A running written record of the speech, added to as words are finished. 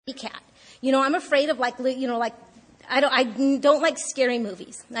cat. I'm afraid of like I don't like scary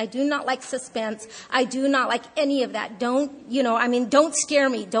movies. I do not like suspense. I do not like any of that. Don't scare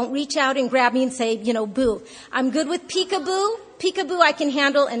me. Don't reach out and grab me and say, boo. I'm good with peekaboo. Peekaboo I can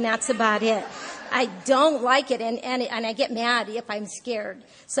handle, and that's about it. I don't like it, and I get mad if I'm scared.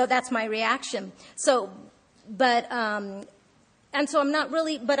 So that's my reaction. I'm not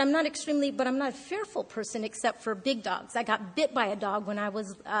a fearful person except for big dogs. I got bit by a dog when I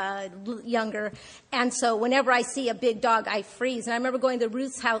was younger. And so whenever I see a big dog, I freeze. And I remember going to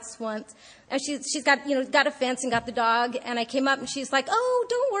Ruth's house once, and she's got a fence and got the dog. And I came up and she's like, "Oh,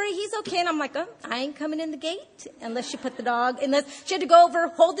 don't worry, he's okay." And I'm like, "Oh, I ain't coming in the gate unless you put the dog." Unless she had to go over,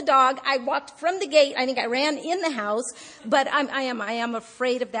 hold the dog. I walked from the gate. I think I ran in the house, but I am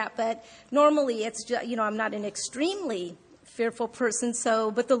afraid of that. But normally it's just, I'm not an extremely fearful person.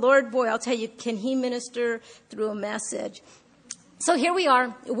 But the Lord, boy, I'll tell you, can He minister through a message? So here we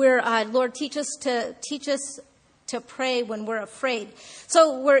are. We're Lord, teach us to pray when we're afraid.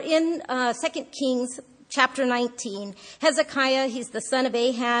 So we're in 2 Kings chapter 19. Hezekiah, he's the son of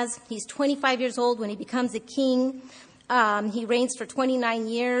Ahaz. He's 25 years old when he becomes a king. He reigns for 29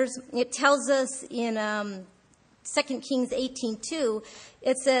 years. It tells us in 2 Kings 18:2,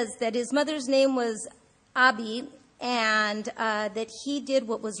 it says that his mother's name was Abi, and that he did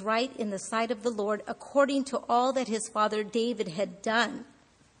what was right in the sight of the Lord according to all that his father David had done.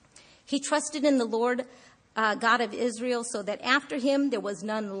 He trusted in the Lord God of Israel, so that after him there was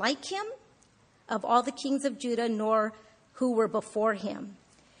none like him of all the kings of Judah, nor who were before him.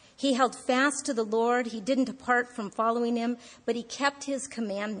 He held fast to the Lord. He didn't depart from following him, but he kept his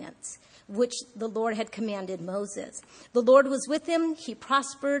commandments, which the Lord had commanded Moses. The Lord was with him. He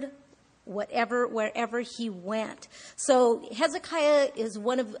prospered wherever he went. So Hezekiah is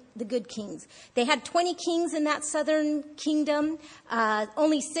one of the good kings. They had 20 kings in that southern kingdom.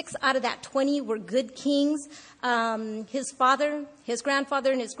 Only 6 out of that 20 were good kings. His father, his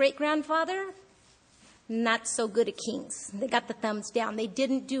grandfather, and his great-grandfather, not so good at kings. They got the thumbs down. They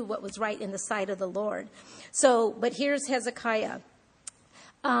didn't do what was right in the sight of the Lord. But here's Hezekiah.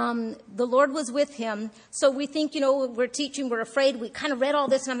 The Lord was with him. So we think, we're teaching, we're afraid. We kind of read all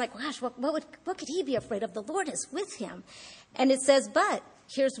this, and I'm like, gosh, what could he be afraid of? The Lord is with him. And it says, but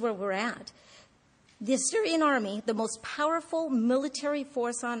here's where we're at. The Assyrian army, the most powerful military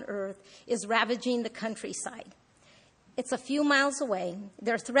force on earth, is ravaging the countryside. It's a few miles away.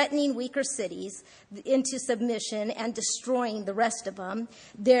 They're threatening weaker cities into submission and destroying the rest of them.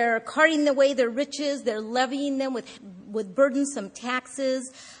 They're carting away their riches. They're levying them with burdensome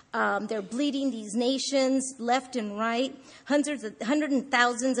taxes. They're bleeding these nations left and right. Hundreds and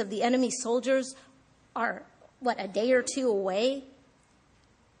thousands of the enemy soldiers are, a day or two away?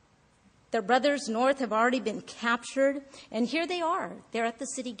 Their brothers north have already been captured. And here they are. They're at the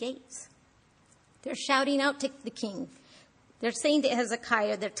city gates. They're shouting out to the king. They're saying to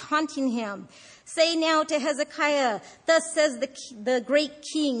Hezekiah, they're taunting him. Say now to Hezekiah, thus says the great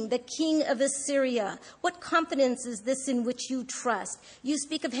king, the king of Assyria, what confidence is this in which you trust? You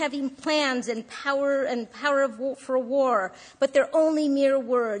speak of having plans and power for war, but they're only mere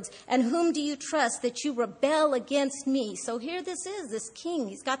words. And whom do you trust that you rebel against me? So here this king.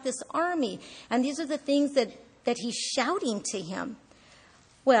 He's got this army, and these are the things that he's shouting to him.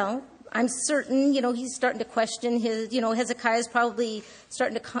 Well, I'm certain, he's starting to question Hezekiah's probably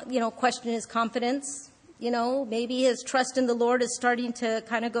starting to, question his confidence. Maybe his trust in the Lord is starting to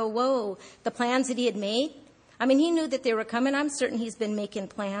kind of go, whoa, the plans that he had made. I mean, he knew that they were coming. I'm certain he's been making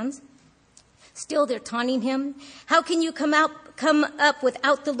plans. Still, they're taunting him. How can you come up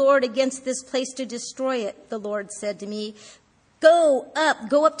without the Lord against this place to destroy it? The Lord said to me. Go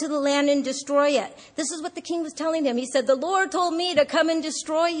up to the land and destroy it. This is what the king was telling him. He said, the Lord told me to come and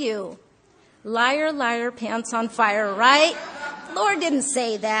destroy you. Liar, liar, pants on fire, right? The Lord didn't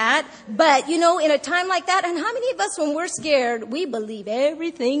say that. But, in a time like that, and how many of us, when we're scared, we believe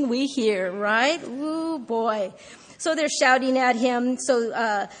everything we hear, right? Ooh, boy. So they're shouting at him. So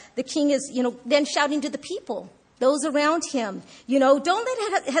the king is, then shouting to the people. Those around him, don't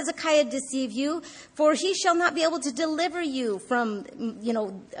let Hezekiah deceive you, for he shall not be able to deliver you from,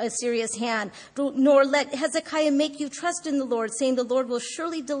 Assyria's hand, nor let Hezekiah make you trust in the Lord, saying the Lord will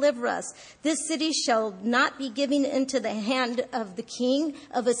surely deliver us. This city shall not be given into the hand of the king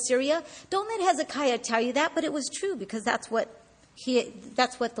of Assyria. Don't let Hezekiah tell you that, but it was true because that's what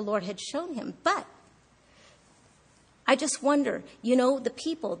the Lord had shown him. But I just wonder, the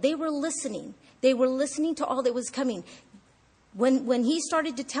people, they were listening. They were listening to all that was coming. When he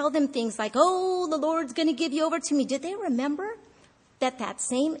started to tell them things like, oh, the Lord's going to give you over to me, did they remember that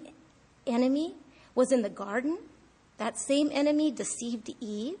same enemy was in the garden? that same enemy deceived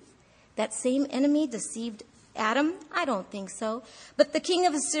Eve? That same enemy deceived Adam? I don't think so. But the king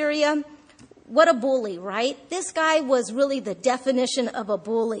of Assyria, what a bully, right? This guy was really the definition of a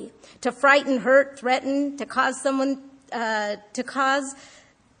bully. To frighten, hurt, threaten, to cause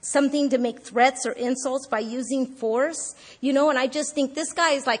something to make threats or insults by using force, and I just think this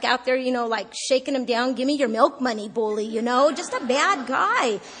guy is like out there, like shaking him down, give me your milk money, bully, just a bad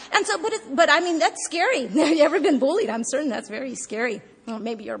guy. And so, but I mean, that's scary. Have you ever been bullied? I'm certain that's very scary. Well,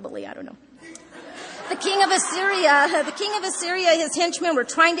 maybe you're a bully, I don't know. The king of Assyria, his henchmen were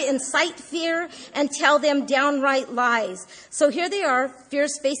trying to incite fear and tell them downright lies. So here they are,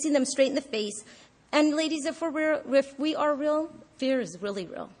 fear's facing them straight in the face. And ladies, if we are real, fear is really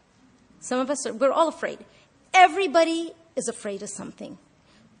real. Some of us we're all afraid. Everybody is afraid of something.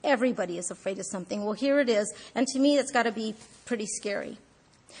 Everybody is afraid of something. Well, here it is. And to me, it's got to be pretty scary.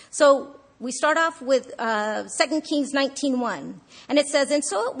 So we start off with 2 Kings 19:1. And it says, "And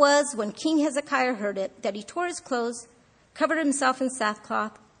so it was when King Hezekiah heard it, that he tore his clothes, covered himself in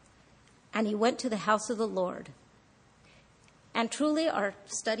sackcloth, and he went to the house of the Lord." And truly, our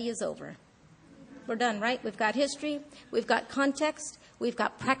study is over. We're done, right? We've got history, we've got context, we've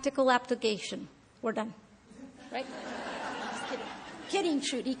got practical application. We're done, right? Just kidding. Kidding,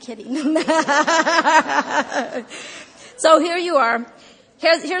 Trudy, kidding. So here you are.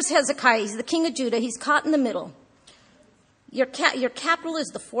 Here's Hezekiah. He's the king of Judah. He's caught in the middle. Your capital is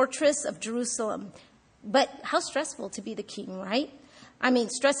the fortress of Jerusalem. But how stressful to be the king, right? I mean,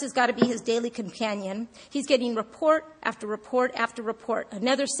 stress has got to be his daily companion. He's getting report after report after report.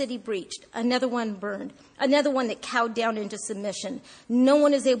 Another city breached, another one burned, another one that cowed down into submission. No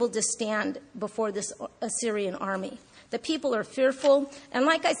one is able to stand before this Assyrian army. The people are fearful. And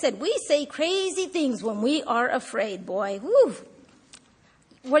like I said, we say crazy things when we are afraid, boy. Woo.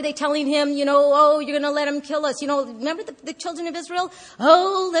 Were they telling him, oh, you're going to let him kill us? Remember the children of Israel?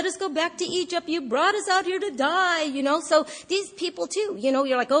 Oh, let us go back to Egypt. You brought us out here to die, So these people too,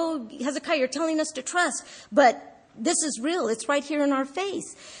 you're like, oh, Hezekiah, you're telling us to trust. But this is real. It's right here in our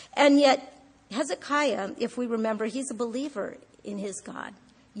face. And yet Hezekiah, if we remember, he's a believer in his God,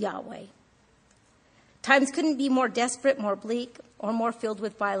 Yahweh. Times couldn't be more desperate, more bleak, or more filled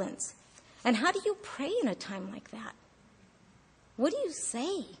with violence. And how do you pray in a time like that? What do you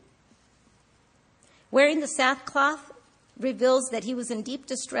say? Wearing the sackcloth reveals that he was in deep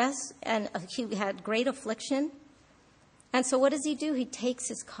distress and he had great affliction. And so what does he do? He takes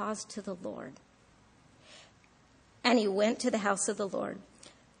his cause to the Lord. And he went to the house of the Lord.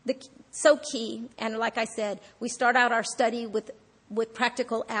 So key, and like I said, we start out our study with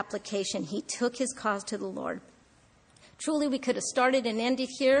practical application. He took his cause to the Lord. Truly, we could have started and ended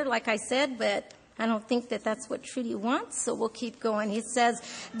here, like I said, but I don't think that that's what Trudy wants, so we'll keep going. He says,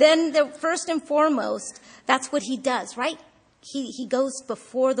 then first and foremost, that's what he does, right? He goes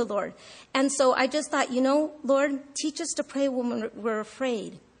before the Lord. And so I just thought, Lord, teach us to pray when we're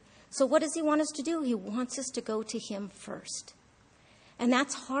afraid. So what does he want us to do? He wants us to go to him first. And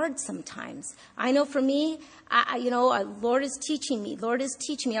that's hard sometimes. I know for me, Lord is teaching me. Lord is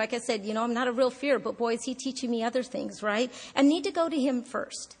teaching me. Like I said, I'm not a real fear, but boy, is he teaching me other things, right? And need to go to him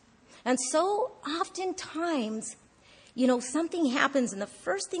first. And so oftentimes, something happens and the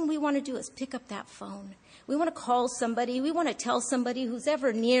first thing we want to do is pick up that phone. We want to call somebody. We want to tell somebody who's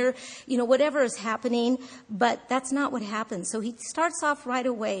ever near, whatever is happening. But that's not what happens. So he starts off right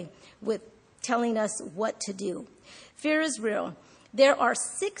away with telling us what to do. Fear is real. There are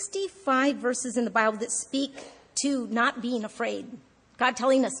 65 verses in the Bible that speak to not being afraid. God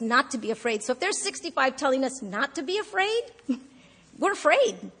telling us not to be afraid. So if there's 65 telling us not to be afraid, we're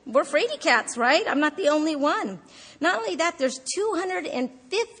afraid. We're fraidy cats, right? I'm not the only one. Not only that, there's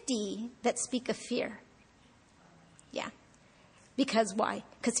 250 that speak of fear. Yeah. Because why?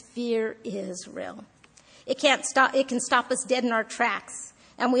 Because fear is real. It can stop us dead in our tracks.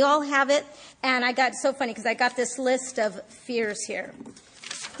 And we all have it. And it's so funny because I got this list of fears here.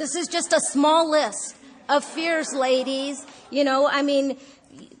 This is just a small list of fears, ladies.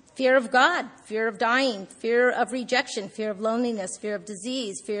 Fear of God, fear of dying, fear of rejection, fear of loneliness, fear of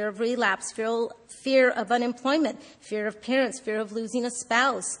disease, fear of relapse, fear of unemployment, fear of parents, fear of losing a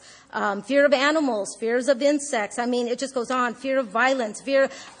spouse, fear of animals, fears of insects. It just goes on. Fear of violence, fear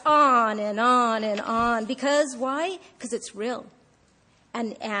on and on and on. Because why? Because it's real.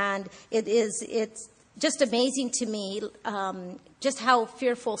 And it's just amazing to me just how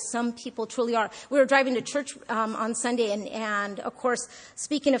fearful some people truly are. We were driving to church on Sunday, and of course,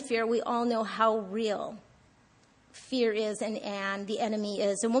 speaking of fear, we all know how real fear is and the enemy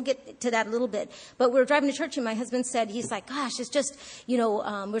is. And we'll get to that a little bit. But we were driving to church and my husband said, he's like, gosh, it's just, we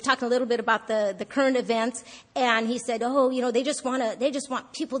were talking a little bit about the current events. And he said, they just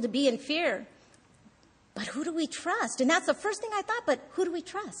want people to be in fear. But who do we trust? And that's the first thing I thought, but who do we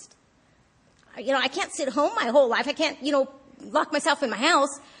trust? I can't sit home my whole life. I can't, lock myself in my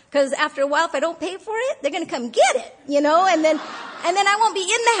house because after a while, if I don't pay for it, they're going to come get it, and then I won't be in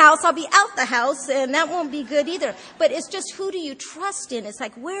the house. I'll be out the house and that won't be good either. But it's just, who do you trust in? It's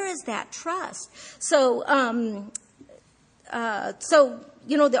like, where is that trust? So,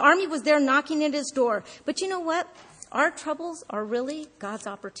 the army was there knocking at his door. But you know what? Our troubles are really God's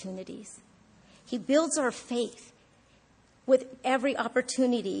opportunities. He builds our faith with every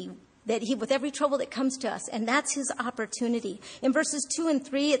opportunity with every trouble that comes to us, and that's his opportunity. In verses 2 and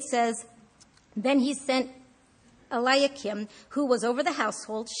 3, it says, then he sent Eliakim, who was over the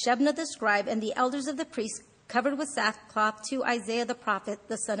household, Shebna the scribe, and the elders of the priests, covered with sackcloth, to Isaiah the prophet,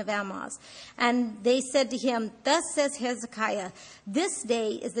 the son of Amoz. And they said to him, thus says Hezekiah, this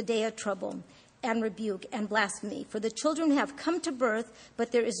day is the day of trouble and rebuke and blasphemy, for the children have come to birth,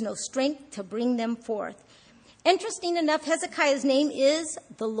 but there is no strength to bring them forth. Interesting enough, Hezekiah's name is,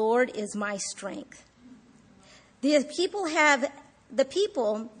 the Lord is my strength. The people had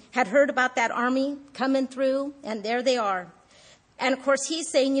heard about that army coming through, and there they are. And of course, he's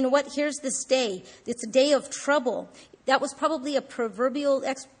saying, you know what, here's this day. It's a day of trouble. That was probably a proverbial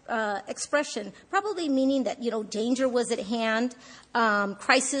expression, probably meaning that, danger was at hand,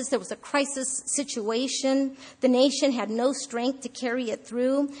 crisis. There was a crisis situation. The nation had no strength to carry it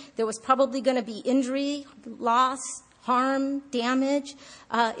through. There was probably going to be injury, loss, harm, damage.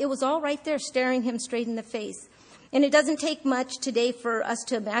 It was all right there staring him straight in the face. And it doesn't take much today for us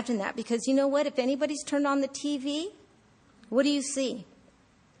to imagine that, because you know what? If anybody's turned on the TV, what do you see?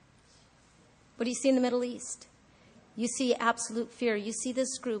 What do you see in the Middle East? You see absolute fear. You see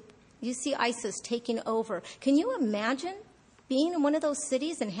this group. You see ISIS taking over. Can you imagine being in one of those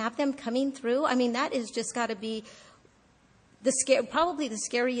cities and have them coming through? I mean, that is just got to be probably the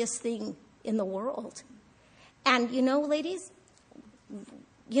scariest thing in the world. And, ladies,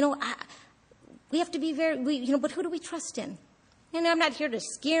 we have to be but who do we trust in? I'm not here to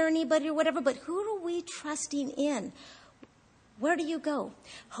scare anybody or whatever, but who are we trusting in? Where do you go?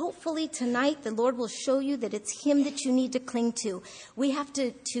 Hopefully tonight the Lord will show you that it's him that you need to cling to. We have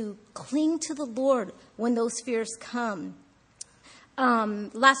to cling to the Lord when those fears come.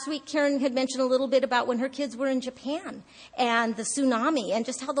 Last week, Karen had mentioned a little bit about when her kids were in Japan and the tsunami and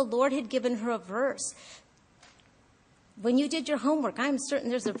just how the Lord had given her a verse. When you did your homework, I'm certain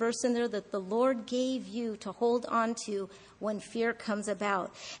there's a verse in there that the Lord gave you to hold on to when fear comes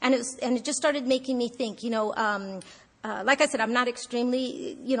about. And it just started making me think, like I said, I'm not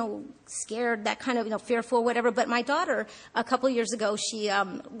extremely, scared, that kind of, fearful, whatever. But my daughter, a couple years ago, she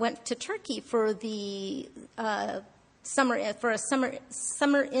went to Turkey for the summer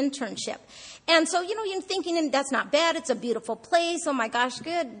internship. And so, you're thinking, and that's not bad. It's a beautiful place. Oh my gosh,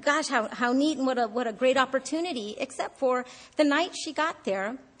 good. Gosh, how neat, and what a great opportunity. Except for the night she got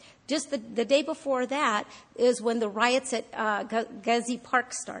there, just the day before that is when the riots at Gezi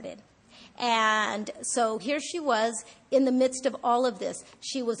Park started. And so here she was in the midst of all of this.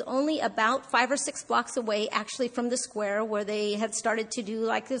 She was only about 5 or 6 blocks away, actually, from the square where they had started to do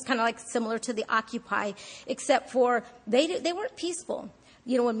it was kind of like similar to the Occupy, except for they weren't peaceful.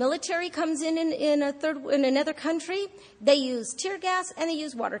 When military comes in another country, they use tear gas and they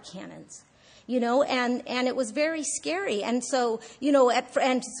use water cannons. And it was very scary. And so,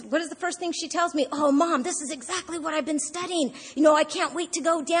 and what is the first thing she tells me? Oh, Mom, this is exactly what I've been studying. I can't wait to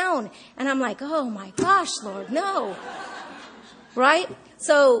go down. And I'm like, oh my gosh, Lord, no. Right?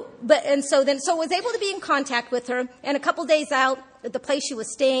 So I was able to be in contact with her. And a couple days out, the place she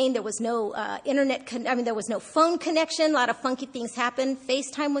was staying, there was no there was no phone connection. A lot of funky things happened.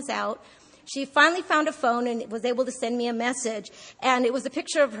 FaceTime was out. She finally found a phone and was able to send me a message. And it was a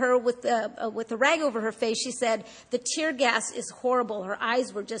picture of her with a rag over her face. She said, the tear gas is horrible. Her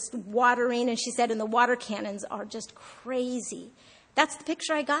eyes were just watering. And she said, and the water cannons are just crazy. That's the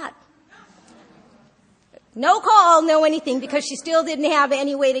picture I got. No call, no anything, because she still didn't have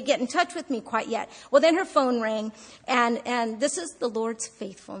any way to get in touch with me quite yet. Well, then her phone rang, and this is the Lord's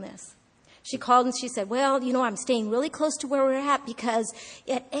faithfulness. She called and she said, well, I'm staying really close to where we're at because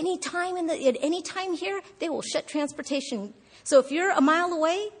at any time here, they will shut transportation. So if you're a mile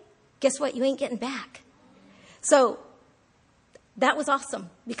away, guess what? You ain't getting back. So that was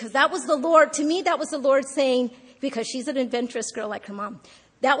awesome because that was the Lord. To me, that was the Lord saying, because she's an adventurous girl like her mom,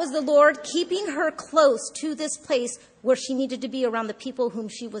 That was the Lord keeping her close to this place where she needed to be around the people whom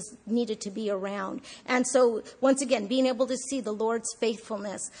she was needed to be around. And so, once again, being able to see the Lord's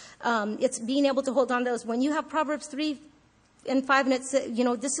faithfulness. It's being able to hold on to those. When you have Proverbs 3 and 5, and it's,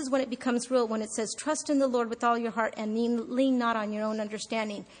 this is when it becomes real, when it says, trust in the Lord with all your heart and lean not on your own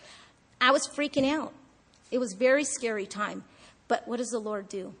understanding. I was freaking out. It was a very scary time. But what does the Lord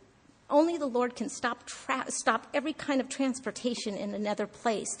do? Only the Lord can stop every kind of transportation in another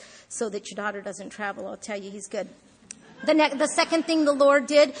place so that your daughter doesn't travel. I'll tell you, he's good. The second thing the Lord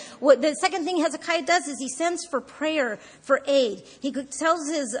did, the second thing Hezekiah does is he sends for prayer, for aid. He tells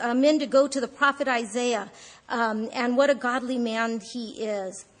his men to go to the prophet Isaiah, and what a godly man he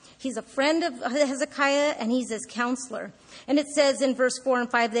is. He's a friend of Hezekiah, and he's his counselor. And it says in verse 4 and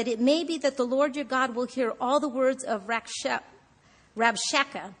 5 that it may be that the Lord your God will hear all the words of Rabshakeh,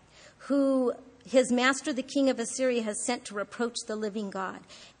 who his master, the king of Assyria, has sent to reproach the living God,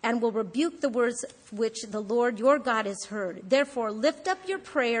 and will rebuke the words which the Lord your God has heard. Therefore, lift up your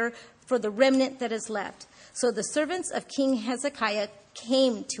prayer for the remnant that is left. So the servants of King Hezekiah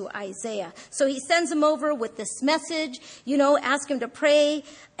came to Isaiah. So he sends him over with this message, ask him to pray.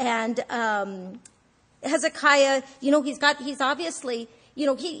 And Hezekiah, he's obviously, he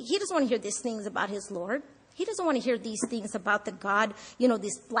doesn't want to hear these things about his Lord. He doesn't want to hear these things about the God,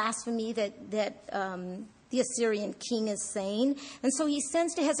 this blasphemy that the Assyrian king is saying. And so he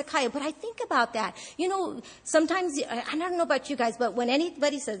sends to Hezekiah. But I think about that. Sometimes, I don't know about you guys, but when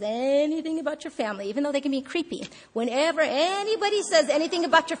anybody says anything about your family, even though they can be creepy, whenever anybody says anything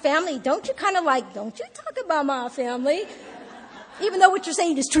about your family, don't you kind of don't you talk about my family? Even though what you're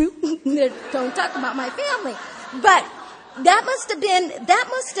saying is true. Don't talk about my family. But that must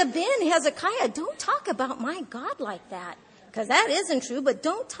have been Hezekiah. Don't talk about my God like that, because that isn't true. But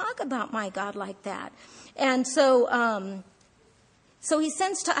don't talk about my God like that. And so he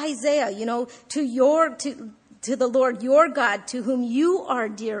sends to Isaiah, to the Lord your God, to whom you are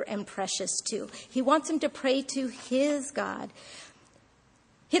dear and precious to. He wants him to pray to his God.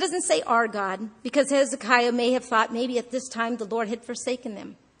 He doesn't say our God, because Hezekiah may have thought maybe at this time the Lord had forsaken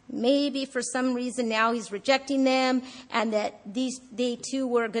them. Maybe for some reason now he's rejecting them, and that they too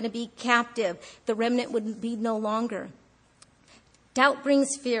were going to be captive. The remnant would be no longer. Doubt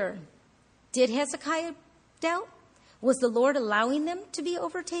brings fear. Did Hezekiah doubt? Was the Lord allowing them to be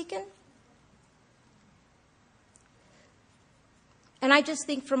overtaken? And I just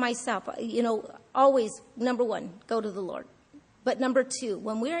think for myself, always, number one, go to the Lord. But number two,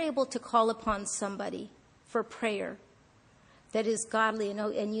 when we're able to call upon somebody for prayer that is godly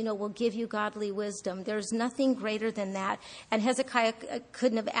and will give you godly wisdom, there's nothing greater than that. And Hezekiah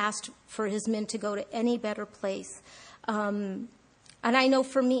couldn't have asked for his men to go to any better place. And I know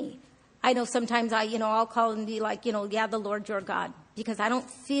for me, sometimes I'll call and be like, yeah, the Lord your God, because I don't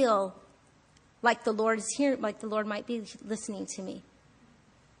feel like the Lord is here, like the Lord might be listening to me.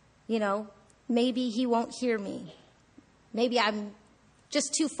 Maybe he won't hear me. Maybe I'm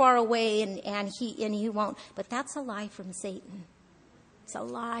just too far away and he won't. But that's a lie from Satan. It's a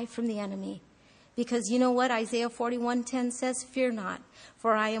lie from the enemy. Because you know what Isaiah 41:10 says? Fear not,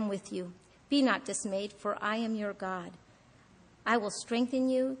 for I am with you. Be not dismayed, for I am your God. I will strengthen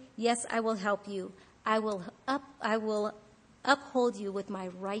you. Yes, I will help you. I will uphold you with my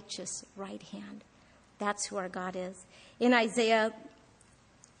righteous right hand. That's who our God is. In Isaiah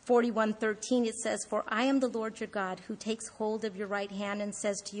 41:13, it says, for I am the Lord your God, who takes hold of your right hand and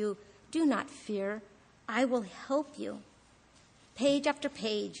says to you, do not fear, I will help you. Page after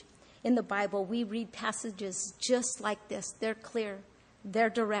page in the Bible, we read passages just like this. They're clear.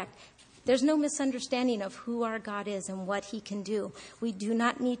 They're direct. There's no misunderstanding of who our God is and what he can do. We do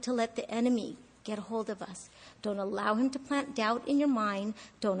not need to let the enemy get a hold of us. Don't allow him to plant doubt in your mind.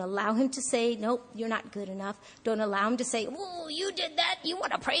 Don't allow him to say, nope, you're not good enough. Don't allow him to say, oh, you did that. You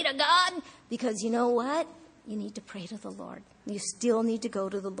want to pray to God? Because you know what? You need to pray to the Lord. You still need to go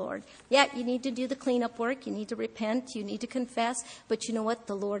to the Lord. Yeah, you need to do the cleanup work. You need to repent. You need to confess. But you know what?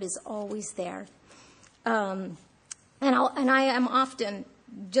 The Lord is always there. And I am often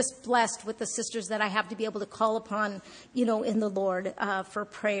just blessed with the sisters that I have to be able to call upon, in the Lord for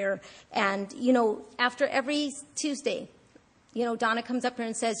prayer. And, after every Tuesday, Donna comes up here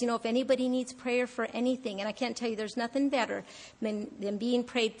and says, if anybody needs prayer for anything, and I can't tell you there's nothing better than being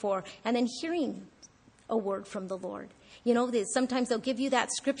prayed for and then hearing a word from the Lord. Sometimes they'll give you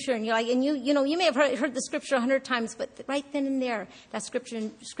that scripture and you're like, and you may have heard the scripture 100 times, but right then and there, that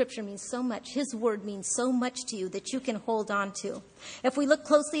scripture means so much. His word means so much to you that you can hold on to. If we look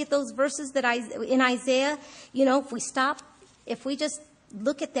closely at those verses in Isaiah, if we just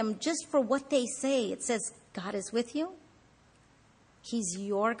look at them just for what they say, it says, God is with you. He's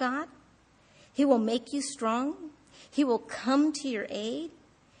your God. He will make you strong. He will come to your aid.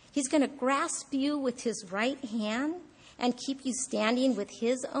 He's going to grasp you with his right hand and keep you standing with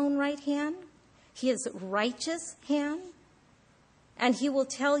his own right hand, his righteous hand. And he will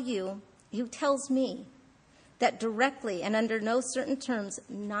tell you, he tells me, that directly and under no certain terms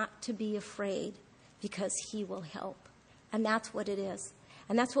not to be afraid because he will help. And that's what it is.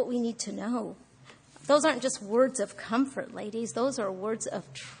 And that's what we need to know. Those aren't just words of comfort, ladies. Those are words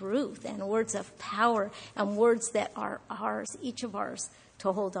of truth and words of power and words that are ours, each of ours,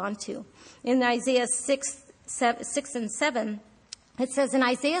 to hold on to. In Isaiah 6 and 7, it says, and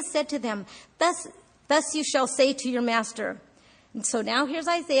Isaiah said to them, thus you shall say to your master. And so now here's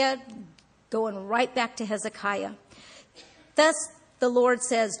Isaiah going right back to Hezekiah. Thus the Lord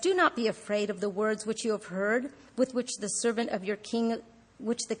says, do not be afraid of the words which you have heard, with which the servant of your king,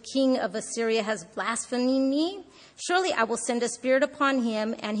 which the king of Assyria has blasphemed me. Surely I will send a spirit upon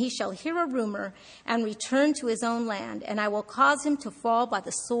him, and he shall hear a rumor and return to his own land, and I will cause him to fall by the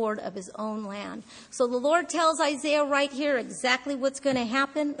sword of his own land. So the Lord tells Isaiah right here exactly what's going to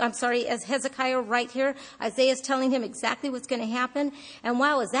happen. As Hezekiah right here, Isaiah's telling him exactly what's going to happen. And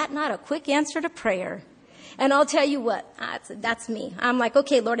wow, is that not a quick answer to prayer? And I'll tell you what, that's me. I'm like,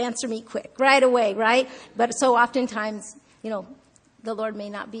 okay, Lord, answer me quick, right away, right? But so oftentimes, the Lord may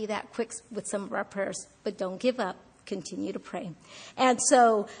not be that quick with some of our prayers, but don't give up. Continue to pray. And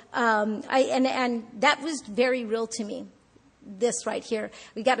so, and that was very real to me. This right here,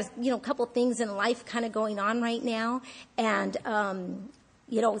 we got a couple things in life kind of going on right now, and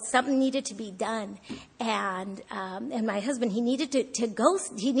something needed to be done, and my husband, he needed to go.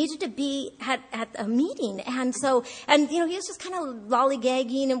 He needed to be at a meeting, and he was just kind of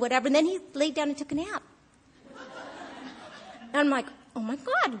lollygagging and whatever. And then he laid down and took a nap. And I'm like, oh my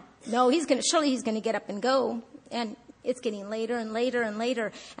God, no, surely he's going to get up and go. And it's getting later and later and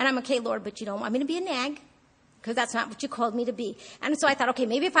later. And I'm okay, Lord, but you don't want me to be a nag, because that's not what you called me to be. And so I thought, okay,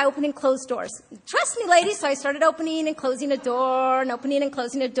 maybe if I open and close doors. Trust me, ladies. So I started opening and closing a door and opening and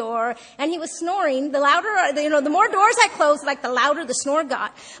closing a door. And he was snoring. The louder, the more doors I closed, like the louder the snore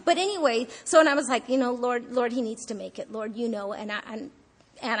got. But anyway, and I was like, Lord, he needs to make it. Lord, and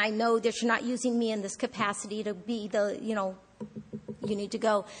I know that you're not using me in this capacity to be the, you need to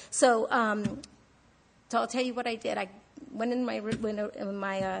go. So I'll tell you what I did. I went in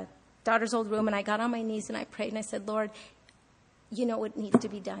my daughter's old room, and I got on my knees and I prayed and I said, Lord, you know what needs to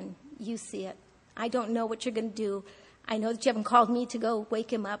be done. You see it. I don't know what you're going to do. I know that you haven't called me to go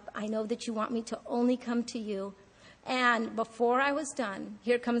wake him up. I know that you want me to only come to you. And before I was done,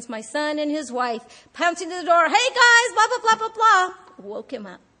 here comes my son and his wife pouncing to the door. Hey guys, blah, blah, blah, blah, blah. Woke him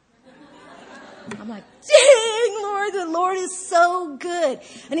up. I'm like, dang, Lord, the Lord is so good.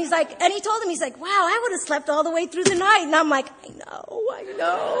 And he told him, he's like, wow, I would have slept all the way through the night. And I'm like, I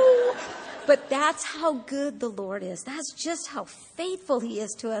know. But that's how good the Lord is. That's just how faithful he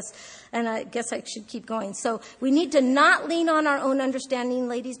is to us. And I guess I should keep going. So we need to not lean on our own understanding,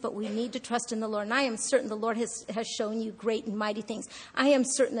 ladies, but we need to trust in the Lord. And I am certain the Lord has shown you great and mighty things. I am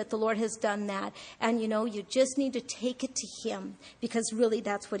certain that the Lord has done that. And, you just need to take it to him, because really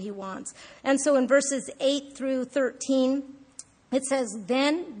that's what he wants. And so in verses 8 through 13, it says,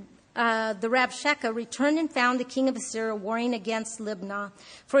 then the Rabshakeh returned and found the king of Assyria warring against Libnah,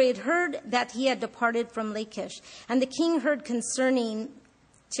 for he had heard that he had departed from Lachish. And the king heard concerning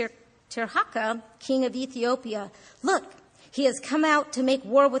Tirhakah, king of Ethiopia, look, he has come out to make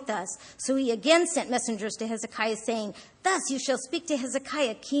war with us. So he again sent messengers to Hezekiah, saying, thus you shall speak to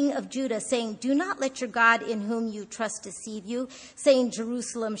Hezekiah, king of Judah, saying, do not let your God in whom you trust deceive you, saying,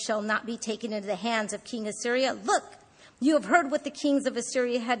 Jerusalem shall not be taken into the hands of King Assyria. Look, you have heard what the kings of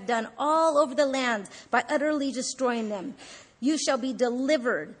Assyria had done all over the land by utterly destroying them. You shall be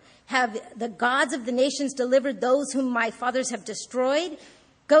delivered. Have the gods of the nations delivered those whom my fathers have destroyed?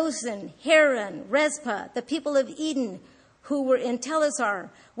 Gozan, Haran, Rezpah, the people of Eden who were in Telazar.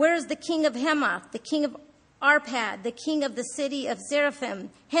 Where is the king of Hamath, the king of Arpad, the king of the city of Zeraphim,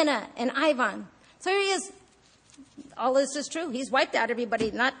 Hena, and Ivan? So here he is. All this is true. He's wiped out everybody.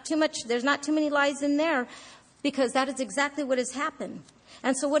 Not too much. There's not too many lies in there. Because that is exactly what has happened.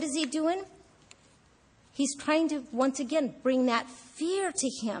 And so what is he doing? He's trying to, once again, bring that fear to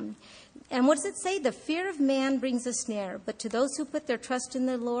him. And what does it say? The fear of man brings a snare, but to those who put their trust in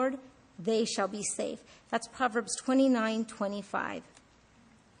the Lord, they shall be safe. That's Proverbs 29:25.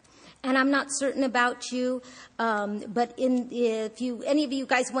 And I'm not certain about you, but if any of you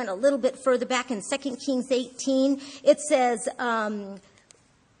guys went a little bit further back in 2 Kings 18, it says,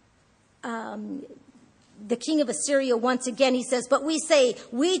 the king of Assyria, once again, he says, but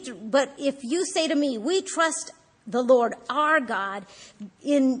if you say to me, we trust the Lord our God.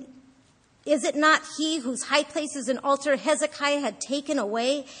 Is it not he whose high places and altar Hezekiah had taken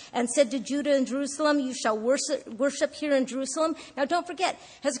away and said to Judah and Jerusalem, you shall worship here in Jerusalem? Now don't forget,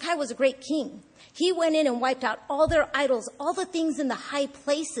 Hezekiah was a great king. He went in and wiped out all their idols, all the things in the high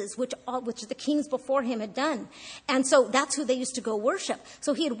places, which the kings before him had done. And so that's who they used to go worship.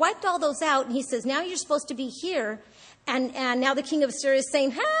 So he had wiped all those out, and he says, now you're supposed to be here. And now the king of Assyria is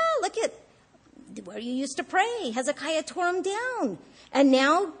saying, look at where you used to pray. Hezekiah tore them down. And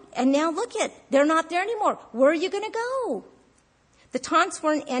now look at, they're not there anymore. Where are you going to go? The taunts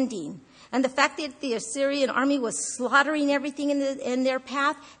weren't ending. And the fact that the Assyrian army was slaughtering everything in their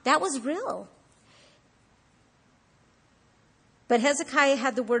path, that was real. But Hezekiah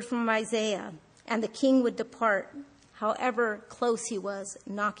had the word from Isaiah, and the king would depart, however close he was,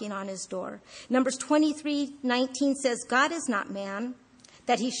 knocking on his door. Numbers 23:19 says, God is not man,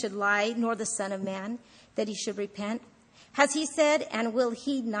 that he should lie, nor the son of man, that he should repent. Has he said, and will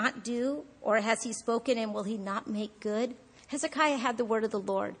he not do? Or has he spoken, and will he not make good? Hezekiah had the word of the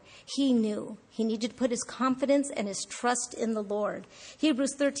Lord. He knew he needed to put his confidence and his trust in the Lord.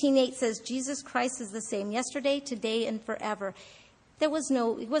 Hebrews 13:8 says, Jesus Christ is the same yesterday, today, and forever. He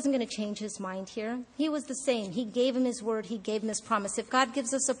wasn't going to change his mind here. He was the same. He gave him his word. He gave him his promise. If God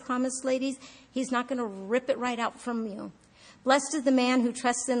gives us a promise, ladies, he's not going to rip it right out from you. Blessed is the man who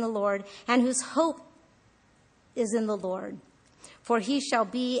trusts in the Lord and whose hope is in the Lord. For he shall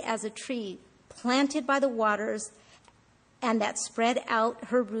be as a tree planted by the waters and that spread out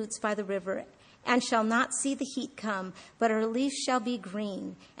her roots by the river, and shall not see the heat come, but her leaves shall be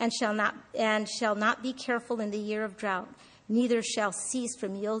green, and shall not be careful in the year of drought, neither shall cease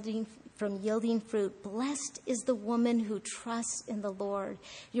from yielding fruit. Blessed is the woman who trusts in the Lord.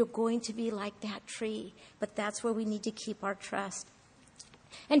 You're going to be like that tree, but that's where we need to keep our trust.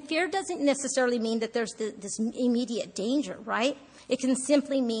 And fear doesn't necessarily mean that there's this immediate danger, right? It can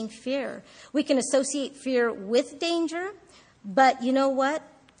simply mean fear. We can associate fear with danger, but you know what?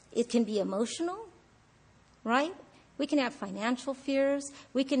 It can be emotional, right? We can have financial fears.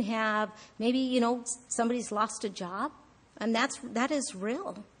 We can have maybe, somebody's lost a job, and that is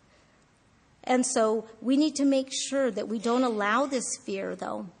real. And so we need to make sure that we don't allow this fear,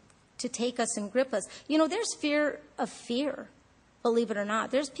 though, to take us and grip us. There's fear of fear, believe it or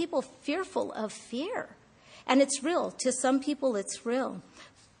not. There's people fearful of fear. And it's real. To some people, it's real.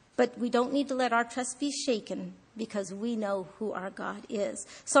 But we don't need to let our trust be shaken because we know who our God is.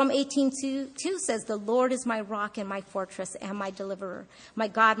 Psalm 18:2 says, the Lord is my rock and my fortress and my deliverer, my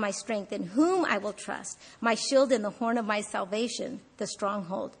God, my strength, in whom I will trust, my shield and the horn of my salvation, the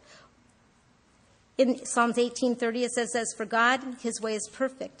stronghold. In Psalms 18:30, it says, as for God, his way is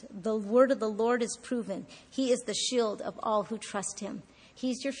perfect. The word of the Lord is proven. He is the shield of all who trust him.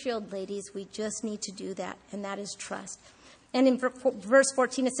 He's your shield, ladies. We just need to do that, and that is trust. And in verse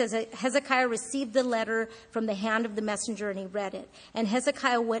 14, it says, Hezekiah received the letter from the hand of the messenger, and he read it. And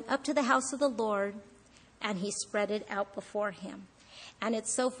Hezekiah went up to the house of the Lord, and he spread it out before him. And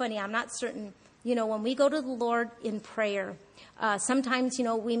it's so funny. I'm not certain, when we go to the Lord in prayer, sometimes,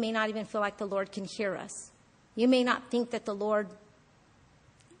 we may not even feel like the Lord can hear us. You may not think that the Lord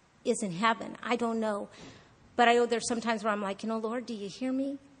is in heaven. I don't know. But I know there's sometimes where I'm like, Lord, do you hear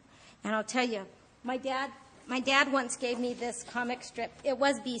me? And I'll tell you, my dad once gave me this comic strip. It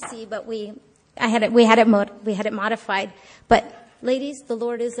was BC, but we had it modified. But ladies, the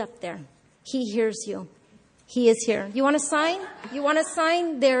Lord is up there. He hears you. He is here. You want a sign? You want a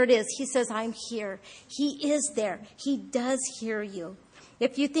sign? There it is. He says, I'm here. He is there. He does hear you.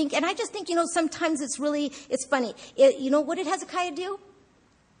 If you think, and I just think, sometimes it's funny. What did Hezekiah do?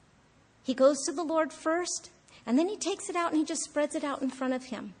 He goes to the Lord first, and then he takes it out and he just spreads it out in front of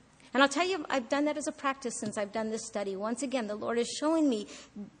him. And I'll tell you, I've done that as a practice since I've done this study. Once again, the Lord is showing me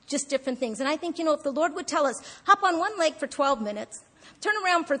just different things. And I think, if the Lord would tell us, hop on one leg for 12 minutes, turn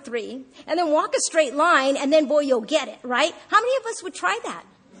around for 3, and then walk a straight line, and then, boy, you'll get it, right? How many of us would try that?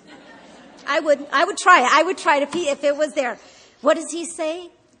 I would try it. I would try to, if it was there. What does he say?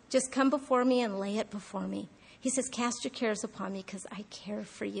 Just come before me and lay it before me. He says, cast your cares upon me because I care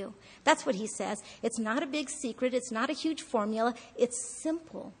for you. That's what he says. It's not a big secret. It's not a huge formula. It's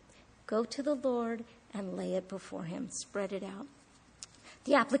simple. Go to the Lord and lay it before him. Spread it out.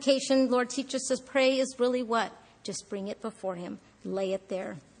 The application, Lord teaches us to pray is really what? Just bring it before him. Lay it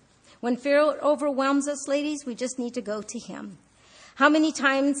there. When fear overwhelms us, ladies, we just need to go to him. How many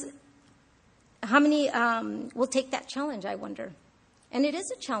will take that challenge, I wonder? And it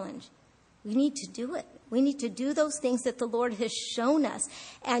is a challenge. We need to do it. We need to do those things that the Lord has shown us.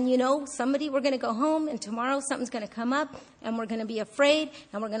 And, we're going to go home, and tomorrow something's going to come up, and we're going to be afraid,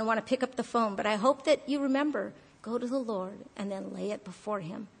 and we're going to want to pick up the phone. But I hope that you remember Go to the Lord and then lay it before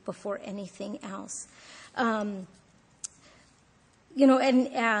him, before anything else. And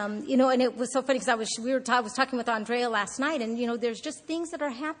it was so funny because I was talking with Andrea last night, and, there's just things that are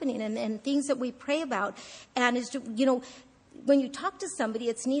happening and things that we pray about. And, when you talk to somebody,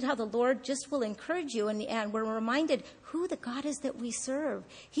 it's neat how the Lord just will encourage you. And we're reminded who the God is that we serve.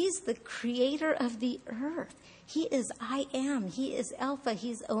 He's the creator of the earth. He is I am. He is Alpha.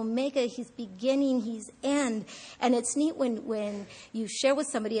 He's Omega. He's beginning. He's end. And it's neat when you share with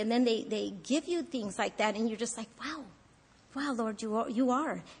somebody and then they give you things like that, and you're just like, wow, Lord, you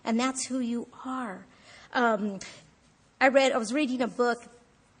are. And that's who you are. I was reading a book,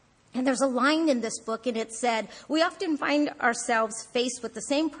 and there's a line in this book, and it said, we often find ourselves faced with the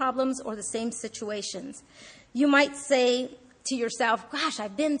same problems or the same situations. You might say to yourself, gosh,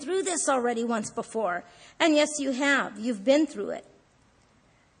 I've been through this already once before. And yes, you have. You've been through it.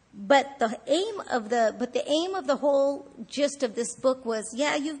 But the aim of the whole gist of this book was,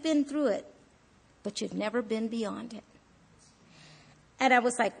 yeah, you've been through it, but you've never been beyond it. And I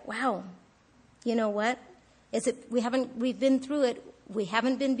was like, wow, you know what? We've been through it, we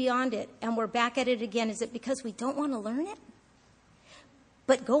haven't been beyond it, and we're back at it again. Is it because we don't want to learn it?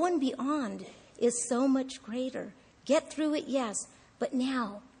 But going beyond is so much greater. Get through it, yes, but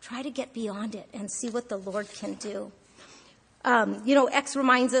now try to get beyond it and see what the Lord can do. X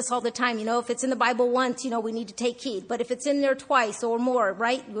reminds us all the time, if it's in the Bible once, we need to take heed. But if it's in there twice or more,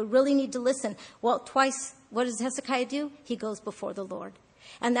 right, we really need to listen. Well, twice, what does Hezekiah do? He goes before the Lord.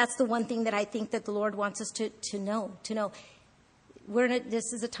 And that's the one thing that I think that the Lord wants us to know.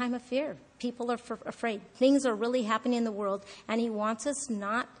 This is a time of fear. People are afraid. Things are really happening in the world, and he wants us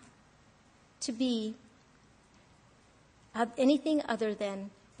not to be anything other than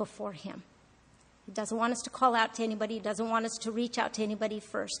before him. He doesn't want us to call out to anybody. He doesn't want us to reach out to anybody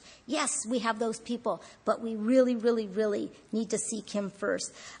first. Yes, we have those people, but we really, really, really need to seek him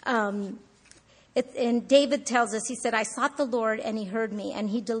first. And David tells us, he said, I sought the Lord and he heard me and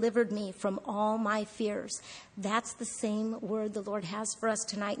he delivered me from all my fears. That's the same word the Lord has for us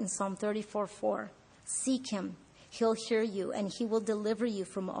tonight in Psalm 34:4. Seek him. He'll hear you, and he will deliver you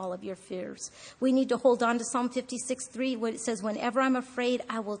from all of your fears. We need to hold on to Psalm 56:3, where it says, whenever I'm afraid,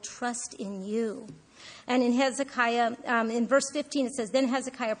 I will trust in you. And in Hezekiah, in verse 15, it says, then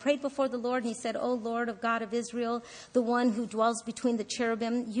Hezekiah prayed before the Lord, and he said, O Lord of God of Israel, the one who dwells between the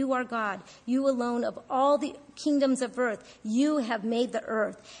cherubim, you are God. You alone of all the kingdoms of earth, you have made the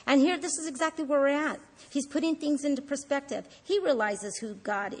earth. And here, this is exactly where we're at. He's putting things into perspective. He realizes who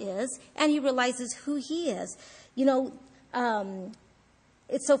God is, and he realizes who he is.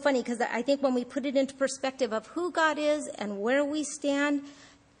 It's so funny because I think when we put it into perspective of who God is and where we stand,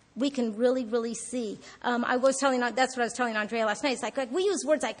 we can really, really see. That's what I was telling Andrea last night. It's like we use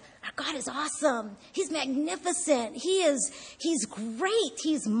words like, our God is awesome. He's magnificent. He's great.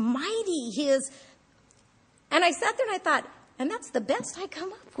 He's mighty. And I sat there and I thought, and that's the best I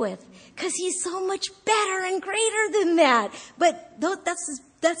come up with because he's so much better and greater than that. But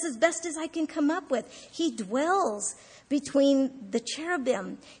that's as best as I can come up with. He dwells between the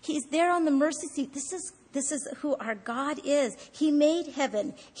cherubim. He's there on the mercy seat. This is who our God is. He made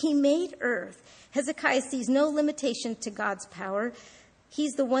heaven. He made earth. Hezekiah sees no limitation to God's power.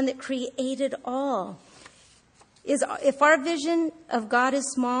 He's the one that created all. If our vision of God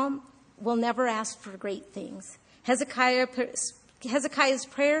is small, we'll never ask for great things. Hezekiah's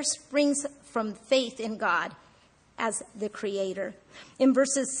prayer springs from faith in God as the creator. In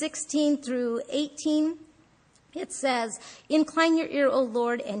verses 16 through 18, it says, incline your ear, O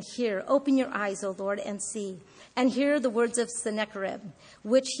Lord, and hear. Open your eyes, O Lord, and see. And hear the words of Sennacherib,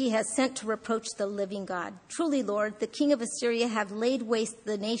 which he has sent to reproach the living God. Truly, Lord, the king of Assyria have laid waste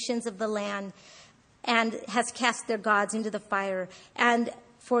the nations of the land and has cast their gods into the fire. And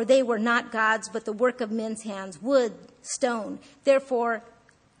for they were not gods, but the work of men's hands, wood, stone. Therefore,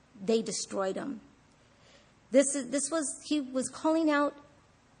 they destroyed them. He was calling out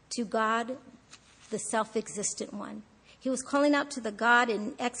to God, the self-existent one. He was calling out to the God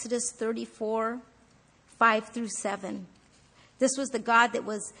in Exodus 34:5-7. This was the God that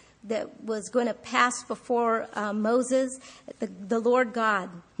was going to pass before Moses, the Lord God,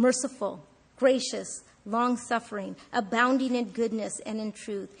 merciful, gracious, long-suffering, abounding in goodness and in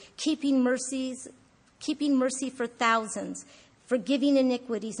truth, keeping mercy for thousands, forgiving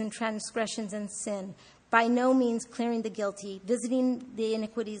iniquities and transgressions and sin, by no means clearing the guilty, visiting the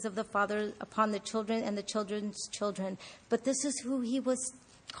iniquities of the father upon the children and the children's children. But this is who he was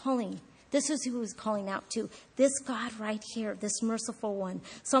calling. This is who he was calling out to. This God right here, this merciful one.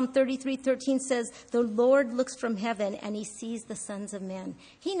 Psalm 33:13 says, the Lord looks from heaven and he sees the sons of men.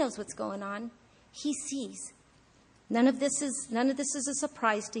 He knows what's going on. He sees. None of this is a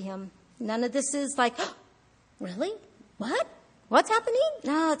surprise to him. None of this is like, oh, really? What? What's happening?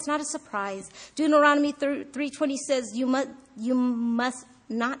 No, it's not a surprise. Deuteronomy 3:20 says, you must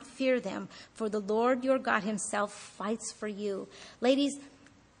not fear them, for the Lord your God himself fights for you. Ladies,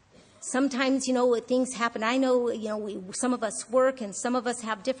 sometimes, things happen. I know, some of us work and some of us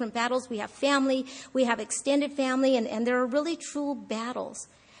have different battles. We have family, we have extended family, and there are really true battles.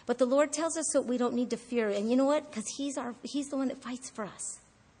 But the Lord tells us that we don't need to fear. And you know what? Because he's the one that fights for us.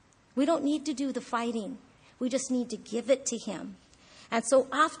 We don't need to do the fighting. We just need to give it to him. And so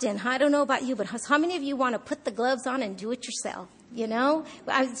often, I don't know about you, but how many of you want to put the gloves on and do it yourself?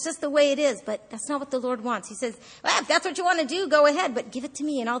 It's just the way it is, but that's not what the Lord wants. He says, well, if that's what you want to do, go ahead, but give it to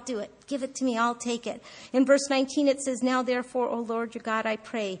me and I'll do it. Give it to me, I'll take it. In verse 19, it says, now therefore, O Lord your God, I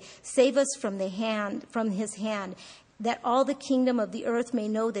pray, save us from his hand, that all the kingdom of the earth may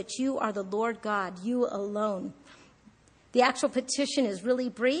know that you are the Lord God, you alone. The actual petition is really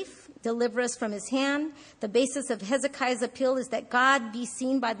brief. Deliver us from his hand. The basis of Hezekiah's appeal is that God be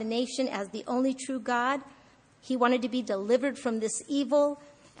seen by the nation as the only true God. He wanted to be delivered from this evil,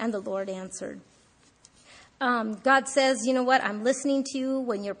 and the Lord answered. God says, you know what? I'm listening to you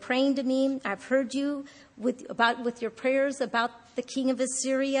when you're praying to me. I've heard you with your prayers about the king of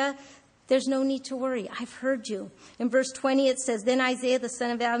Assyria. There's no need to worry. I've heard you. In verse 20, it says, then Isaiah, the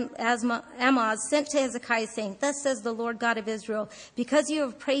son of Amoz, sent to Hezekiah, saying, thus says the Lord God of Israel, because you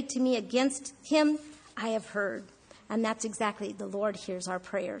have prayed to me against him, I have heard. And that's exactly, the Lord hears our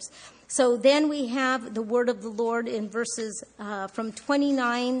prayers. So then we have the word of the Lord in verses from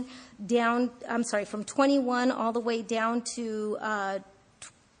 21 all the way down to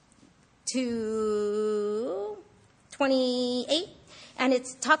 28. And it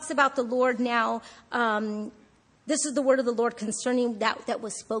talks about the Lord now. This is the word of the Lord concerning that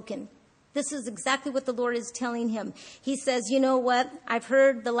was spoken. This is exactly what the Lord is telling him. He says, you know what? I've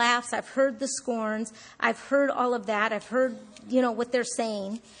heard the laughs. I've heard the scorns. I've heard all of that. I've heard, what they're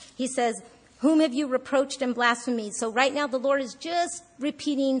saying. He says, whom have you reproached and blasphemed? So right now the Lord is just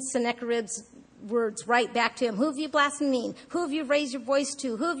repeating Sennacherib's words right back to him. Who have you blasphemed? Who have you raised your voice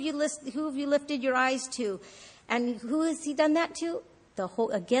to? Who have you lifted your eyes to? And who has he done that to?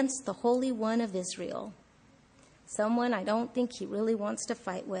 Against the Holy One of Israel. Someone I don't think he really wants to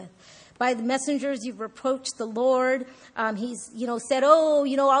fight with. By the messengers, you've reproached the Lord. He's, said,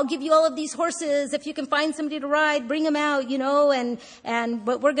 I'll give you all of these horses. If you can find somebody to ride, bring them out,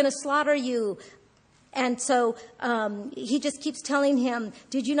 but we're going to slaughter you. And so he just keeps telling him,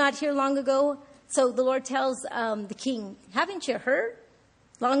 did you not hear long ago? So the Lord tells the king, haven't you heard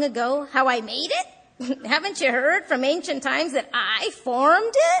long ago how I made it? Haven't you heard from ancient times that I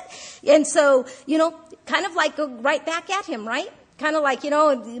formed it? And so, kind of like go right back at him, right? Kind of like, and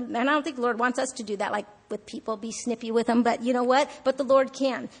I don't think the Lord wants us to do that, like with people, be snippy with them. But you know what? But the Lord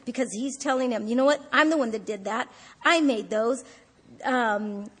can, because he's telling him, you know what? I'm the one that did that. I made those.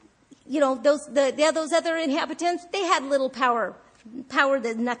 Those other inhabitants, they had little power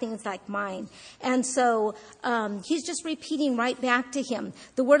that nothing's like mine. And so he's just repeating right back to him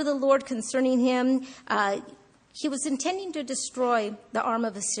the word of the Lord concerning him. He was intending to destroy the arm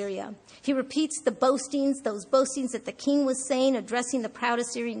of Assyria. He repeats those boastings that the king was saying, addressing the proud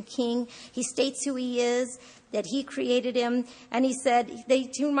Assyrian king. He states who he is, that he created him. And he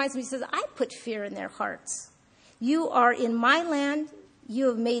reminds me, he says, I put fear in their hearts. You are in my land. You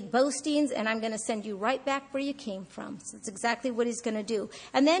have made boastings, and I'm going to send you right back where you came from. So that's exactly what he's going to do.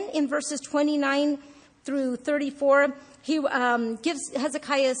 And then in verses 29 through 34, he gives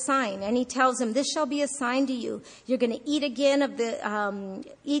Hezekiah a sign, and he tells him, this shall be a sign to you. You're going to eat again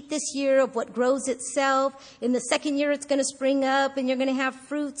eat this year of what grows itself. In the second year, it's going to spring up, and you're going to have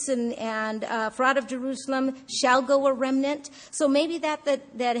fruits, and for out of Jerusalem shall go a remnant. So maybe that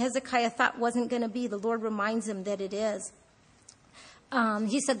Hezekiah thought wasn't going to be, the Lord reminds him that it is.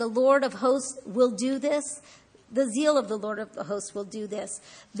 He said, the Lord of hosts will do this. The zeal of the Lord of the hosts will do this.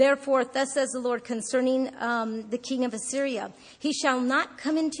 Therefore, thus says the Lord concerning the king of Assyria, he shall not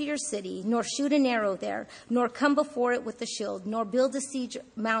come into your city, nor shoot an arrow there, nor come before it with the shield, nor build a siege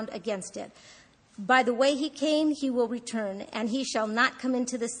mound against it. By the way he came, he will return, and he shall not come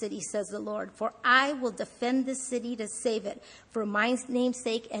into the city, says the Lord. For I will defend this city to save it, for my name's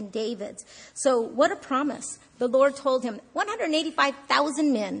sake and David's. So what a promise. The Lord told him,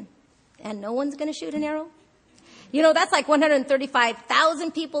 185,000 men, and no one's going to shoot an arrow? That's like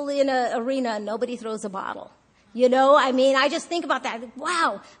 135,000 people in an arena, and nobody throws a bottle. I just think about that.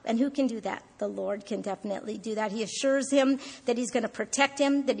 Wow. And who can do that? The Lord can definitely do that. He assures him that he's going to protect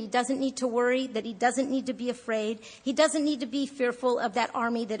him, that he doesn't need to worry, that he doesn't need to be afraid. He doesn't need to be fearful of that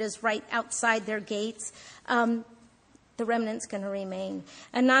army that is right outside their gates. The remnant's going to remain.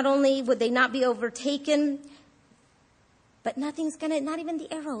 And not only would they not be overtaken, but not even the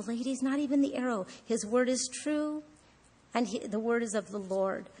arrow, ladies, not even the arrow. His word is true, and the word is of the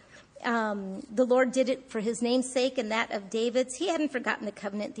Lord. The Lord did it for his name's sake and that of David's. He hadn't forgotten the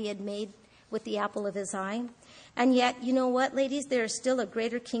covenant he had made with the apple of his eye. And yet, you know what, ladies? There is still a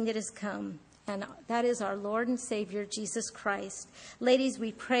greater king that has come, and that is our Lord and Savior, Jesus Christ. Ladies,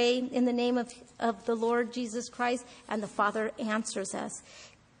 we pray in the name of the Lord Jesus Christ, and the Father answers us.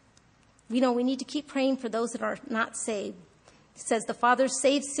 We need to keep praying for those that are not saved. It says the Father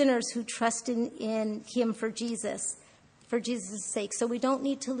saves sinners who trust in him for Jesus' sake. So we don't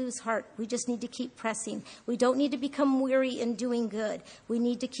need to lose heart. We just need to keep pressing. We don't need to become weary in doing good. We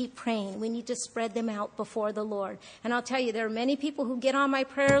need to keep praying. We need to spread them out before the Lord. And I'll tell you, there are many people who get on my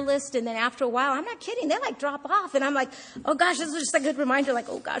prayer list, and then after a while, I'm not kidding, they drop off. And I'm like, oh gosh, this is just a good reminder,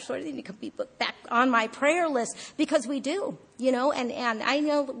 oh gosh, Lord, I need to be put back on my prayer list, because we do. And I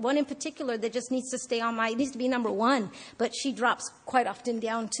know one in particular that just needs to be number one, but she drops quite often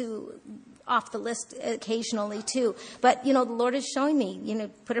down to off the list occasionally too. But, the Lord is showing me,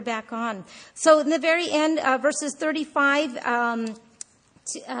 put her back on. So in the very end, verses 35,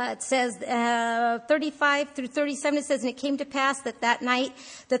 it says, 35 through 37, it says, and it came to pass that night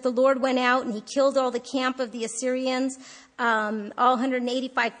that the Lord went out and he killed all the camp of the Assyrians, all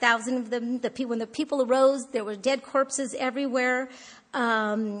 185,000 of them. When the people arose, there were dead corpses everywhere.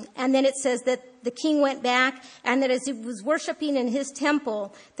 And then it says that the king went back, and that as he was worshiping in his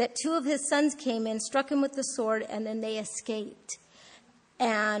temple, that two of his sons came in, struck him with the sword, and then they escaped.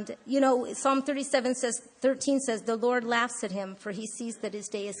 And, Psalm 13 says, the Lord laughs at him, for he sees that his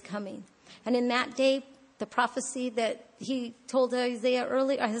day is coming. And in that day, the prophecy that he told Hezekiah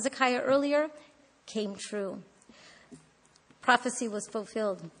earlier came true. Prophecy was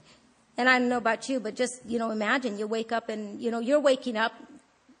fulfilled. And I don't know about you, but just, imagine you wake up and, you're waking up,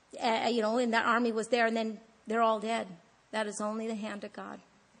 and that army was there, and then they're all dead. That is only the hand of God.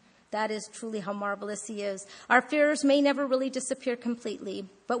 That is truly how marvelous he is. Our fears may never really disappear completely,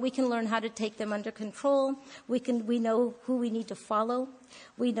 but we can learn how to take them under control. We know who we need to follow.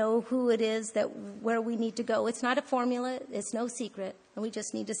 We know who it is where we need to go. It's not a formula. It's no secret. And we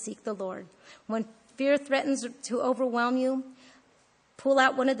just need to seek the Lord. When fear threatens to overwhelm you, pull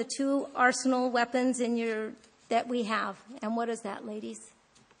out one of the two arsenal weapons that we have. And what is that, ladies?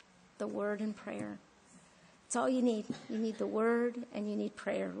 The word and prayer. It's all you need. You need the word and you need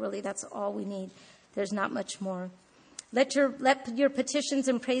prayer. Really, that's all we need. There's not much more. Let your petitions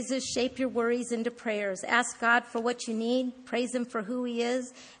and praises shape your worries into prayers. Ask God for what you need. Praise him for who he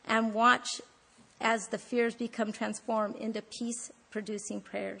is. And watch as the fears become transformed into peace-producing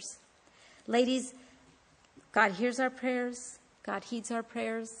prayers. Ladies, God hears our prayers. God heeds our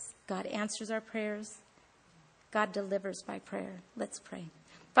prayers. God answers our prayers. God delivers by prayer. Let's pray.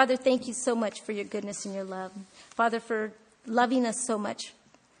 Father, thank you so much for your goodness and your love. Father, for loving us so much.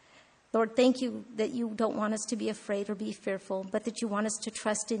 Lord, thank you that you don't want us to be afraid or be fearful, but that you want us to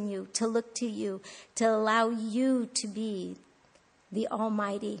trust in you, to look to you, to allow you to be the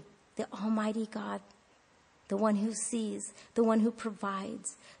Almighty God, the one who sees, the one who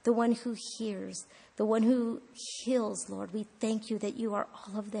provides, the one who hears, the one who heals, Lord. We thank you that you are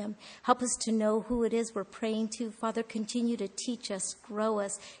all of them. Help us to know who it is we're praying to. Father, continue to teach us, grow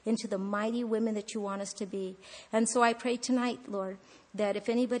us into the mighty women that you want us to be. And so I pray tonight, Lord, that if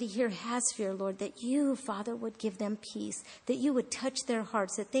anybody here has fear, Lord, that you, Father, would give them peace, that you would touch their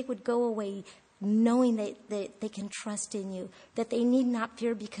hearts, that they would go away knowing that they can trust in you, that they need not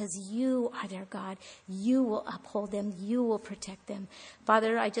fear because you are their God. You will uphold them. You will protect them.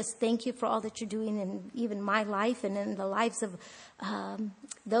 Father, I just thank you for all that you're doing in even my life and in the lives of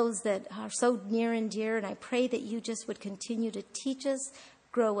those that are so near and dear. And I pray that you just would continue to teach us,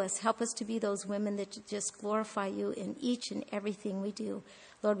 grow us, help us to be those women that just glorify you in each and everything we do.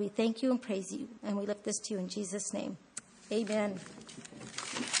 Lord, we thank you and praise you, and we lift this to you in Jesus' name. Amen.